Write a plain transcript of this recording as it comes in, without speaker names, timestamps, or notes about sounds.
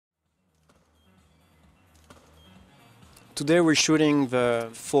Today we're shooting the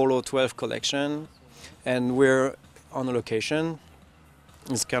Fall 12 collection and we're on a location.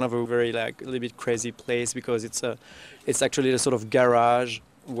 It's kind of a very a little bit crazy place because it's actually a sort of garage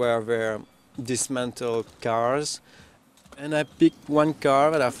where they dismantle cars. And I picked one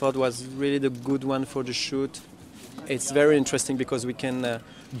car that I thought was really the good one for the shoot. It's very interesting because we can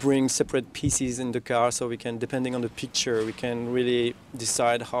bring separate pieces in the car, so we can, depending on the picture, we can really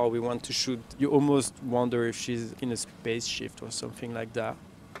decide how we want to shoot. You almost wonder if she's in a spaceship or something like that.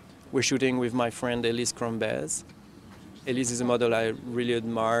 We're shooting with my friend Elise Crombez. Elise is a model I really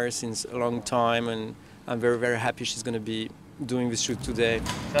admire since a long time, and I'm very, very happy she's going to be doing this shoot today.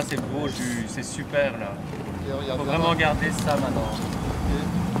 Ça c'est beau, c'est super là. Faut vraiment garder ça maintenant.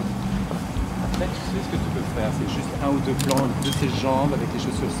 Là, tu sais ce que tu peux faire, c'est juste un ou deux plans de ses jambes avec les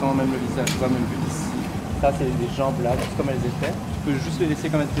chaussures sans, même le visage, tu vois, même vu d'ici. Ça, c'est les jambes là, juste comme elles étaient. Tu peux juste les laisser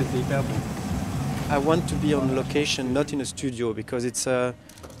comme elles étaient, c'est hyper beau. I want to be on location, not in a studio, because it's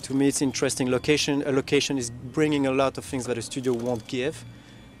to me it's interesting. A location is bringing a lot of things that a studio won't give.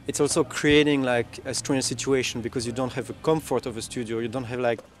 It's also creating a strange situation because you don't have the comfort of a studio. You don't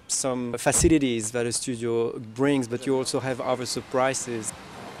have some facilities that a studio brings, but you also have other surprises.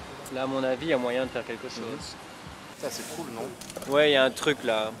 Là, à mon avis, il y a moyen de faire quelque chose. Ça, c'est cool, non? Ouais, il y a un truc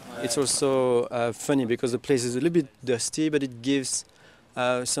là. It's also funny because the place is a little bit dusty, but it gives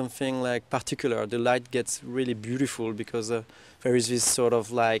something particular. The light gets really beautiful because there is this sort of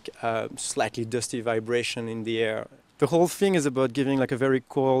slightly dusty vibration in the air. The whole thing is about giving a very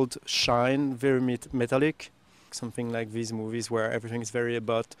cold shine, very metallic. Something like these movies where everything is very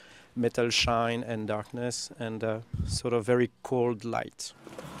about metal shine and darkness and sort of very cold light.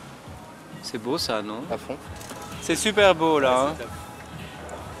 C'est beau ça, non? À fond. C'est super beau là. Hein.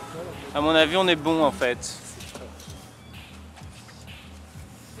 À mon avis, on est bon en fait.